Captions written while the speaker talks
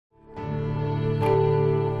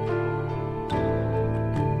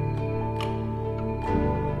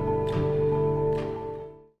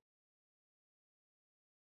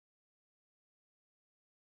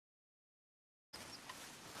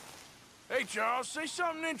Hey, Charles, say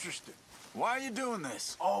something interesting. Why are you doing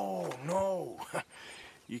this? Oh, no.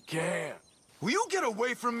 You can't. Will you get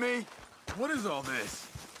away from me? What is all this?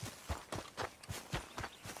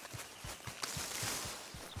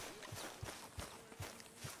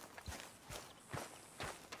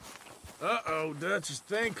 Uh-oh, Dutch is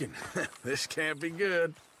thinking. This can't be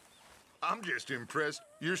good. I'm just impressed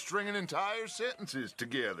you're stringing entire sentences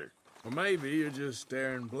together. Or maybe you're just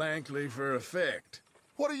staring blankly for effect.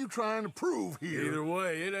 What are you trying to prove here? Either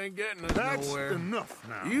way, it ain't getting us That's nowhere. enough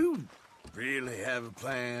now. You really have a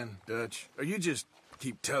plan, Dutch? Or you just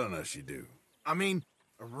keep telling us you do? I mean,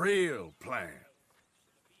 a real plan.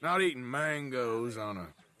 Not eating mangoes on a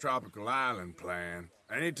tropical island plan.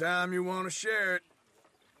 Anytime you want to share it,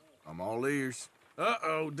 I'm all ears.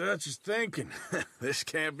 Uh-oh, Dutch is thinking. This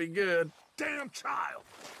can't be good. Damn child!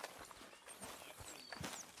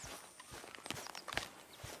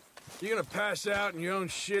 You gonna pass out in your own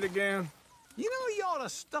shit again? You know, you ought to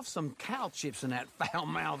stuff some cow chips in that foul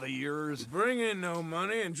mouth of yours. Bring in no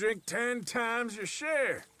money and drink 10 times your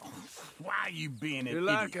share. Why you being an You're idiot?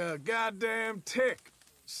 like a goddamn tick,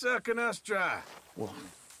 sucking us dry. Well,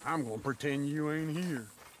 I'm gonna pretend you ain't here.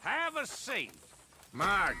 Have a seat.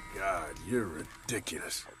 My God, you're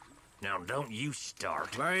ridiculous. Now don't you start.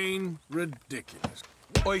 Plain ridiculous.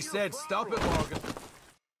 I said stop it, Morgan.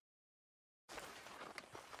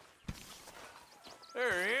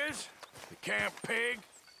 There he is, the camp pig.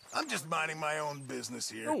 I'm just minding my own business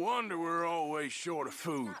here. No wonder we're always short of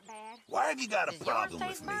food. Not bad. Why have you got a Does yours problem with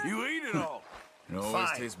taste me? burnt? You eat it all. It always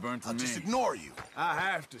Fine. tastes burnt to I'll me. just ignore you. I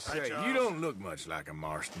have to say, you don't look much like a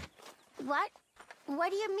Marston. What? What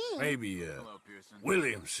do you mean? Maybe Hello, Pearson.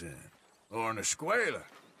 Williamson or an Escuela.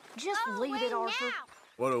 Just leave it, Arthur.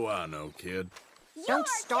 What do I know, kid? Don't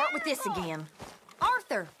start with this again.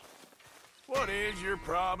 Arthur, What is your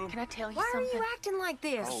problem? can I tell you something? Why are you acting like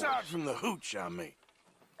this? Aside from the hooch, I mean.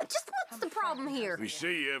 Just what's the problem here? We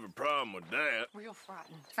see you have a problem with that. Real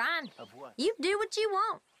frightened. Fine. You do what you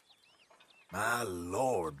want. My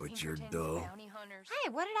Lord, but you're dull. Hey,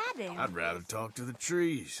 what did I do? I'd rather talk to the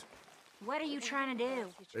trees. What are you trying to do?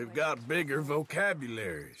 They've got bigger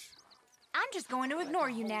vocabularies. I'm just going to ignore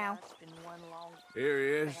you now. Here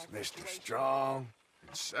he is, Mr. Strong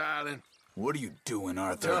and silent, What are you doing,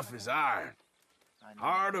 Arthur? tough as iron,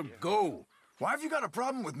 heart of gold. Why have you got a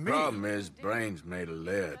problem with me? Problem is, brains made of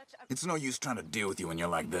lead. It's no use trying to deal with you when you're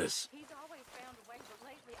like this.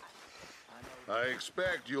 I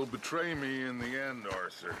expect you'll betray me in the end,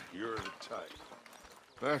 Arthur. You're the type.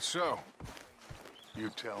 That's so. You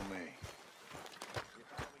tell me.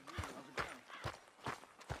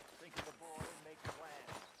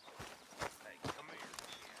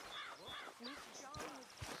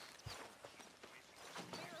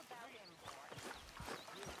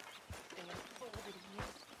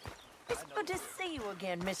 It's good to see you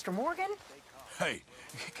again, Mr. Morgan. Hey,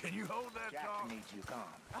 can you hold that talk?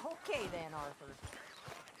 Okay then, Arthur.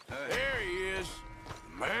 There he is,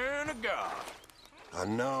 the man of God. I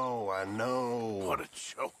know. What a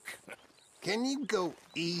joke. Can you go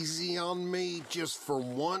easy on me just for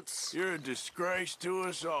once? You're a disgrace to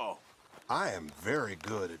us all. I am very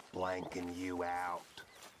good at blanking you out.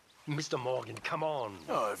 Mr. Morgan, come on.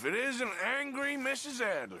 Oh, if it isn't angry Mrs.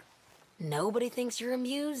 Adler, Nobody thinks you're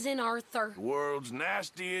amusing, Arthur. the world's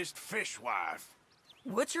nastiest fishwife.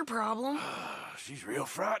 What's your problem? She's real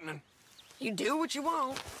frightening. You do what you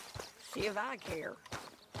want. See if I care.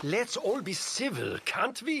 Let's all be civil,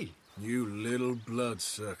 can't we? You little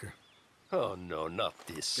bloodsucker. Oh, no, not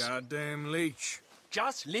this. Goddamn leech.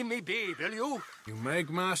 Just leave me be, will you? You make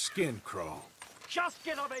my skin crawl. Just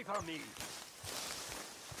get away from me.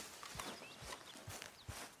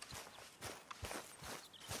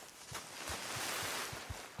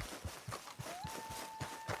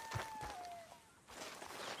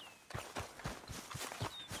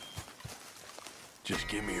 Just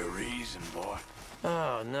give me a reason, boy,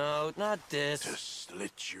 Oh, no, not to this.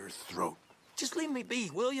 slit your throat. Just leave me be,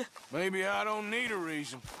 will you? Maybe I don't need a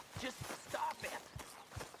reason. Just stop it.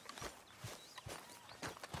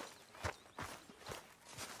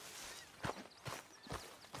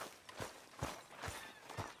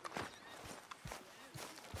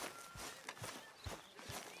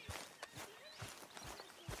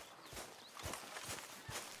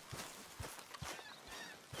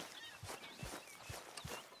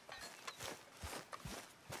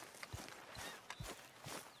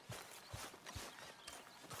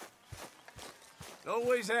 It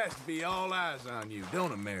always has to be all eyes on you,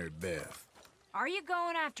 don't it, Mary Beth? Are you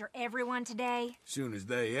going after everyone today? Soon as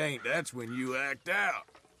they ain't, that's when you act out.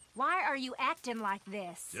 Why are you acting like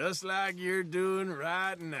this? Just like you're doing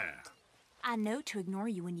right now. I know to ignore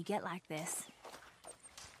you when you get like this.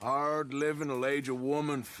 Hard living will age a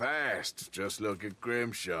woman fast. Just look at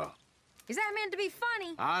Grimshaw. Is that meant to be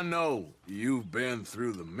funny? I know you've been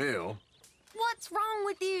through the mill, What's wrong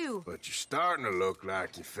with you? but you're starting to look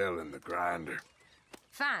like you fell in the grinder.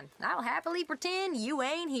 Fine, I'll happily pretend you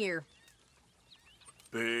ain't here.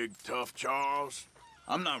 Big, tough Charles?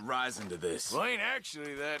 I'm not rising to this. Well, ain't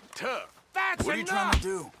actually that tough. That's What are you enough! trying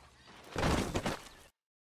to do?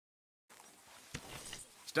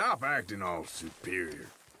 Stop acting all superior.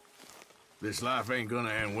 This life ain't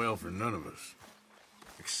gonna end well for none of us.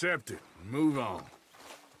 Accept it and move on.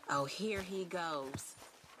 Oh, here he goes.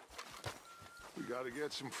 We gotta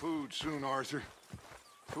get some food soon, Arthur.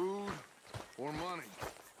 Food or money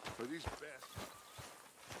for these bastards.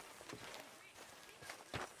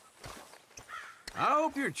 I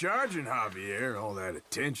hope you're charging Javier all that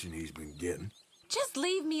attention he's been getting. Just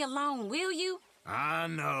leave me alone, will you? I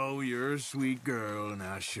know you're a sweet girl and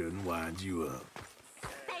I shouldn't wind you up.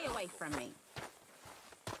 Stay away from me.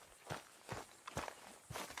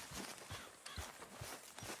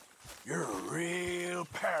 You're a real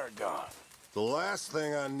paragon The last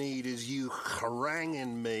thing I need is you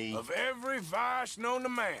haranguing me. of every vice known to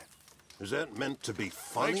man. Is that meant to be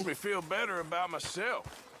funny? Makes me feel better about myself.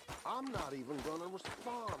 I'm not even gonna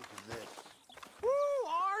respond to this. Woo,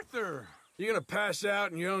 Arthur! You gonna pass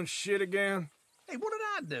out in your own shit again? Hey, what did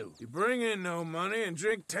I do? You bring in no money and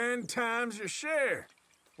drink 10 times your share.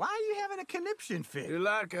 Why are you having a conniption fit? You're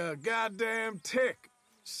like a goddamn tick,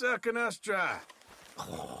 sucking us dry.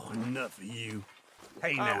 Oh, enough of you.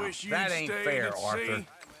 Hey, I now, wish you'd that ain't stayed fair, at Arthur. sea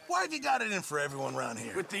Why have you got it in for everyone around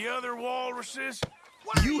here? with the other walruses.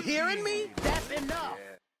 You hearing me? That's enough.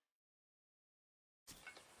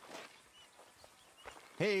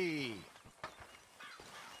 Hey.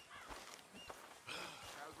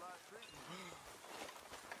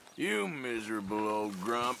 You miserable old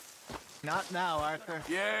grump. Not now, Arthur.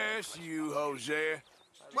 Yes, you, Hosea.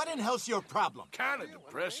 What in hell's your problem? Kind of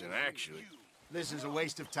depressing, actually. This is a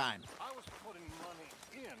waste of time. I was putting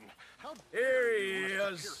money in. How Here he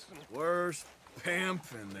is, worst pimp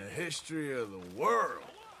in the history of the world.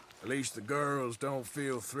 At least the girls don't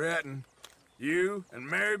feel threatened. You and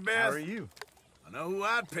Mary Beth. How are you? I know who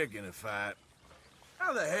I'd pick in a fight.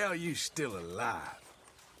 How the hell are you still alive?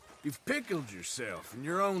 You've pickled yourself in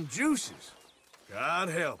your own juices. God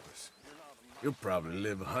help us. You'll probably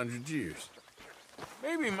live 100 years.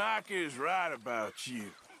 Maybe Micah is right about you.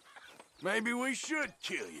 Maybe we should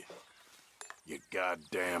kill you. You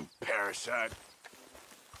goddamn parasite.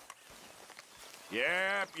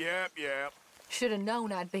 Yep. Should have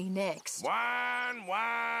known I'd be next. Wine.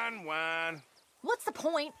 What's the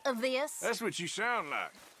point of this? That's what you sound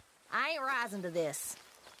like. I ain't rising to this.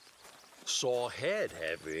 Sore head,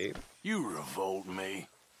 have we? You revolt me.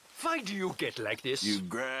 Why do you get like this? You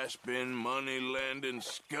grasping, money-lending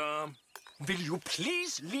scum. Will you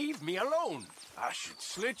please leave me alone? I should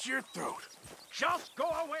slit your throat. Just go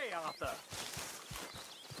away, Arthur.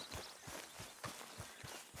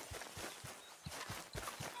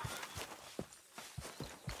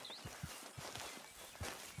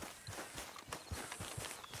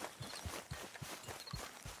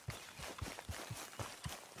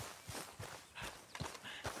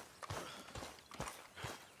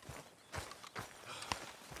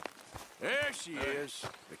 There she is,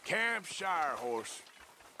 the camp shire horse,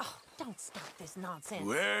 Oh, don't start this nonsense.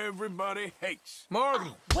 who everybody hates.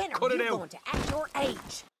 Morgan, When are cut you it out. going to act your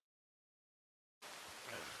age?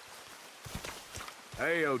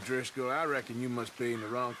 Hey, O'Driscoll, I reckon you must be in the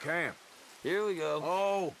wrong camp. Here we go.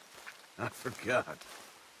 Oh, I forgot.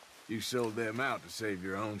 You sold them out to save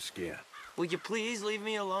your own skin. Will you please leave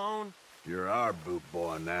me alone? You're our boot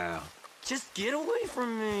boy now. Just get away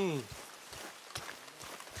from me.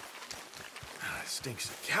 Stinks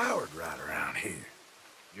of coward right around here.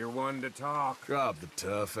 You're one to talk. Drop the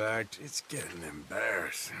tough act. It's getting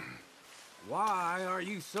embarrassing. Why are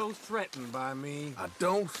you so threatened by me? I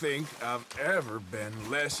don't think I've ever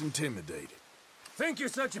been less intimidated. Think you're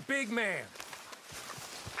such a big man.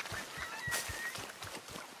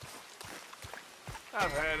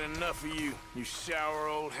 I've had enough of you, you sour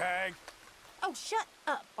old hag. Oh, shut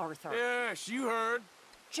up, Arthur. Yes, you heard.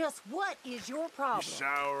 Just what is your You problem?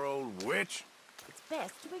 sour old witch. It's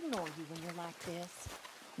best to ignore you when you're like this.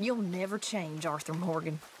 You'll never change, Arthur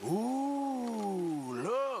Morgan. Ooh,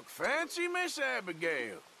 look, fancy Miss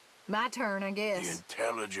Abigail. My turn, I The guess.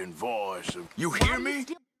 intelligent voice of... You hear me?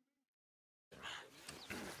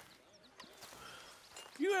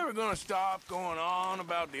 You ever gonna stop going on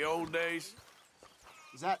about the old days?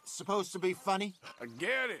 Is that supposed to be funny? I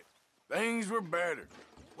get it. Things were better.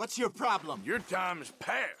 What's your problem? Your time is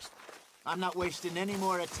past. I'm not wasting any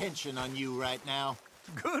more attention on you right now.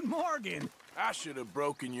 Good Morgan. I should have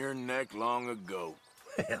broken your neck long ago.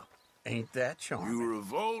 Well, ain't that charming? You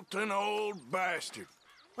revolting old bastard.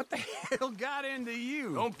 What the hell got into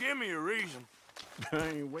you? Don't give me a reason. I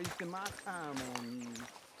ain't wasting my time on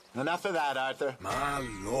you. Enough of that, Arthur. My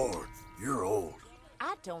lord, you're old.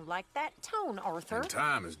 I don't like that tone, Arthur. And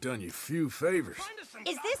time has done you few favors.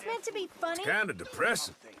 Is this meant to be funny? Kinda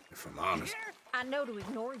depressing, if I'm honest. I know to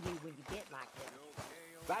ignore you when you get like this.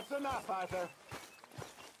 That's enough, Arthur.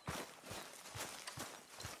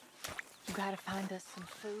 You gotta find us some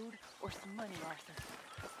food or some money, Arthur.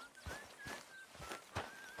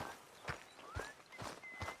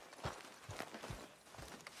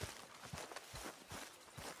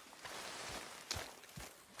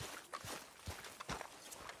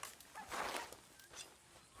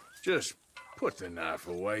 Just put the knife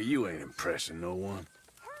away. You ain't impressing no one.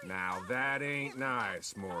 Now that ain't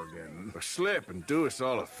nice, Morgan. Or slip and do us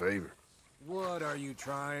all a favor. What are you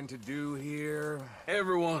trying to do here?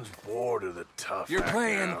 Everyone's bored of the tough You're act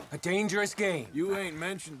playing now. a dangerous game. You ain't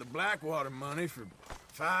mentioned the Blackwater money for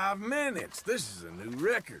 5 minutes. This is a new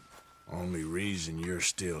record. Only reason you're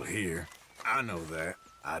still here, I know that.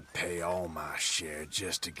 I'd pay all my share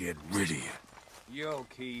just to get rid of you. You'll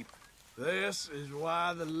keep. This is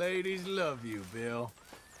why the ladies love you, Bill.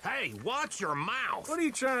 Hey, watch your mouth! What are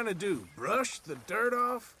you trying to do, brush the dirt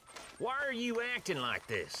off? Why are you acting like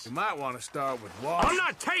this? You might want to start with wash. I'm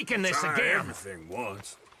not taking this Try again! everything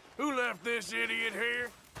once. Who left this idiot here?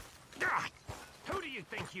 God, who do you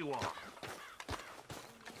think you are?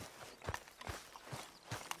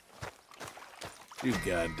 You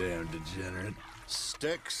goddamn degenerate.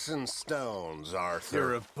 Sticks and stones, Arthur. You're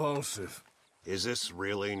repulsive. Is this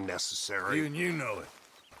really necessary? Even you know it.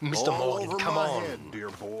 Mr. All Morgan, over come my on, head. dear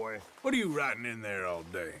boy. What are you writing in there all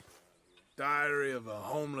day? Diary of a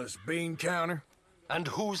homeless bean counter? And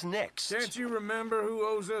who's next? Can't you remember who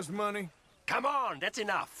owes us money? Come on, that's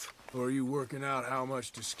enough. Or are you working out how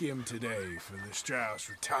much to skim today for the Strauss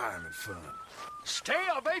retirement fund? Stay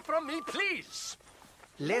away from me, please.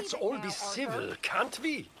 Let's all be civil, can't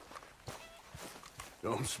we?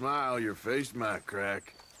 Don't smile, your face might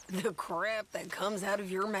crack. The crap that comes out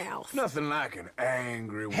of your mouth. Nothing like an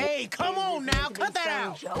angry Hey, come on now, cut that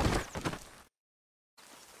out. Joke.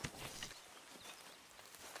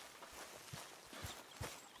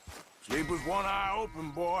 Sleep with one eye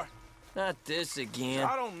open, boy. Not this again.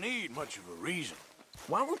 I don't need much of a reason.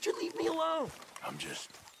 Why won't you leave me alone? I'm just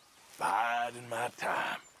biding my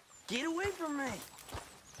time. Get away from me.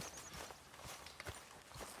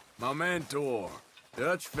 My mentor,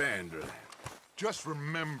 Dutch Vandrel. Just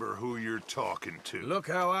remember who you're talking to. Look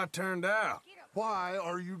how I turned out. Why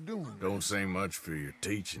are you doing this? Don't say much for your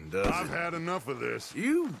teaching, does I've it? had enough of this.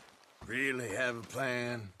 You really have a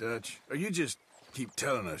plan, Dutch? Or you just keep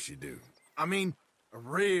telling us you do? I mean, a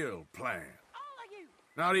real plan.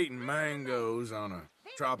 Not eating mangoes on a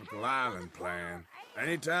tropical island plan.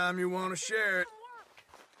 Anytime you want to share it,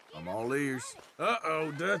 I'm all ears.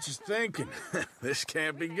 Uh-oh, Dutch is thinking. This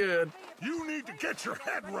can't be good. You need to get your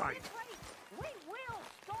head right. We will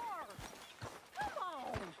starve. Come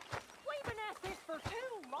on. We've been at this for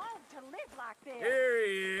too long to live like this. Here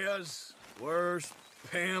he is. Worst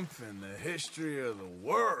pimp in the history of the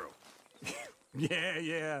world.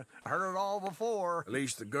 Yeah. Heard it all before. At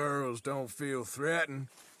least the girls don't feel threatened.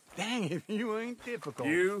 Dang, if you ain't difficult.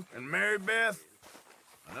 You and Mary Beth,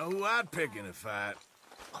 I know who I'd pick in a fight.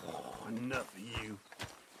 Oh, enough of you.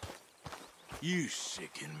 You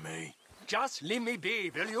sicken me. Just leave me be,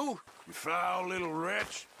 will you? You foul little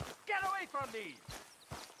wretch. Get away from me!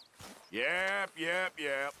 Yep.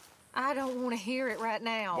 I don't want to hear it right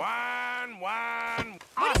now. Wine. What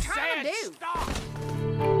are you trying to do? Stop!